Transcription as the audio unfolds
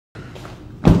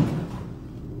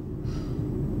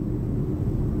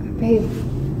Babe,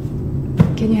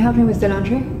 can you help me with the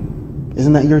laundry?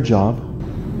 Isn't that your job?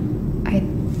 I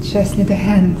just need a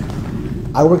hand.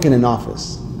 I work in an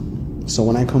office, so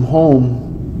when I come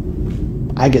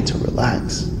home, I get to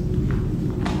relax.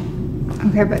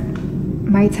 Okay, but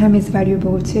my time is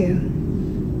valuable too.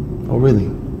 Oh, really?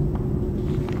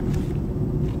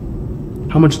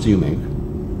 How much do you make?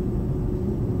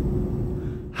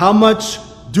 How much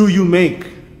do you make?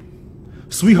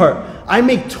 Sweetheart, I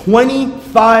make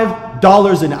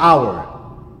 $25 an hour.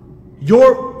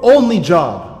 Your only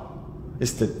job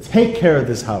is to take care of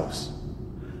this house.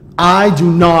 I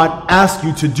do not ask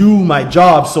you to do my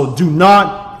job, so do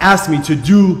not ask me to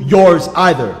do yours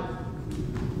either.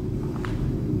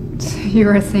 So you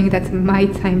are saying that my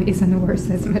time isn't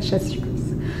worth as much as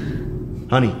yours?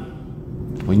 Honey,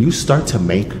 when you start to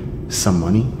make some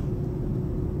money,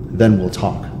 then we'll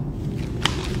talk. I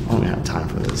don't have time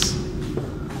for this.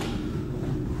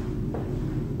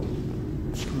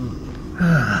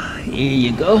 Here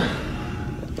you go.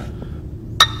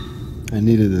 I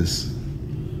needed this.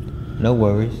 No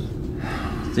worries.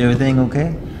 Is everything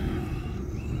okay?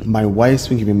 My wife's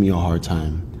been giving me a hard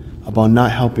time about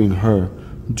not helping her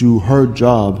do her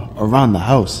job around the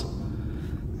house.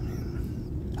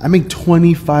 I make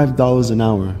 $25 an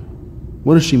hour.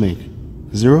 What does she make?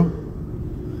 0?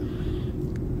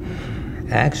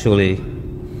 Actually,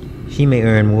 she may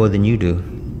earn more than you do.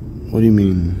 What do you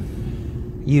mean?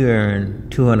 You earn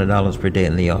 $200 per day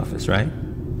in the office, right?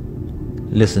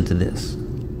 Listen to this.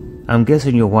 I'm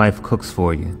guessing your wife cooks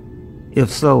for you.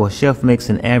 If so, a chef makes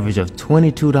an average of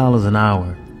 $22 an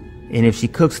hour. And if she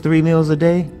cooks 3 meals a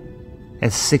day,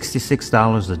 that's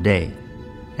 $66 a day.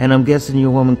 And I'm guessing your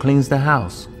woman cleans the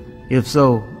house. If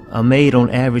so, a maid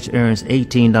on average earns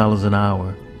 $18 an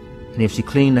hour. And if she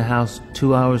cleaned the house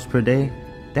 2 hours per day,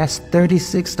 that's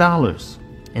 $36.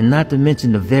 And not to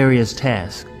mention the various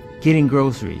tasks. Getting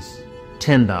groceries,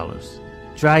 $10.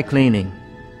 Dry cleaning,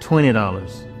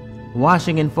 $20.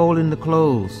 Washing and folding the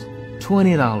clothes,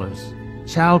 $20.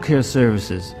 Childcare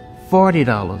services,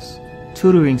 $40.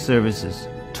 Tutoring services,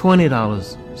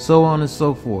 $20. So on and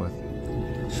so forth.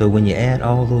 So when you add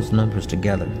all those numbers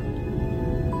together,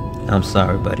 I'm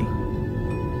sorry, buddy,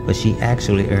 but she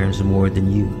actually earns more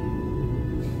than you.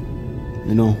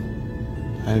 You know,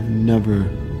 I've never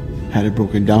had it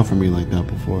broken down for me like that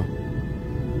before.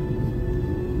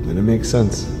 And it makes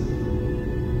sense.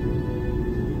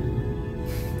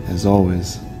 As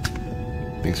always,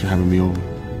 thanks for having me over.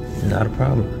 Not a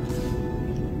problem.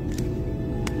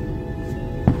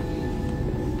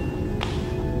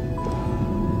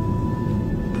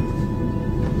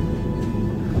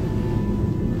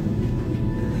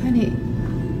 Honey,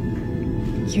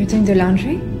 you're doing the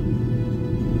laundry?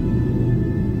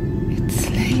 It's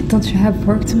late. Don't you have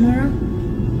work tomorrow?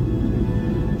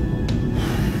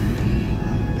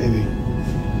 Baby,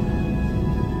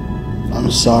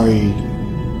 I'm sorry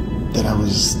that I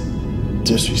was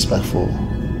disrespectful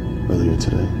earlier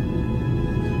today.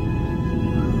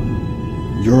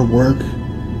 Your work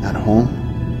at home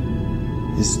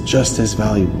is just as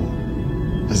valuable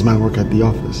as my work at the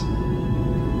office.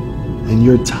 And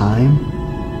your time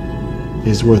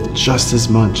is worth just as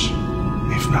much,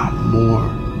 if not more.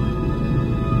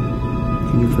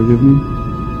 Can you forgive me?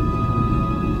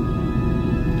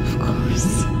 Of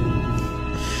course.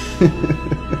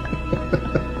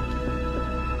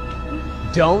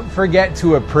 Don't forget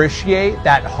to appreciate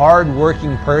that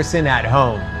hard-working person at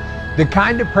home. The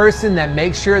kind of person that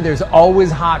makes sure there's always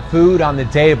hot food on the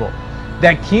table,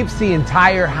 that keeps the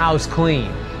entire house clean,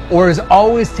 or is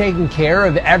always taking care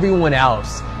of everyone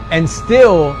else, and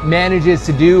still manages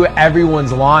to do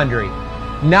everyone's laundry.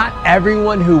 Not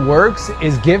everyone who works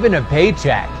is given a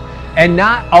paycheck, and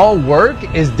not all work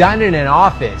is done in an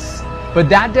office. But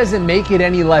that doesn't make it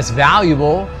any less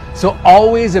valuable. So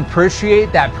always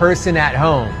appreciate that person at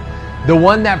home, the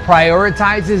one that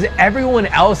prioritizes everyone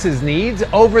else's needs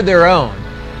over their own,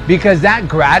 because that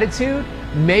gratitude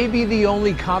may be the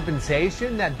only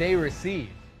compensation that they receive.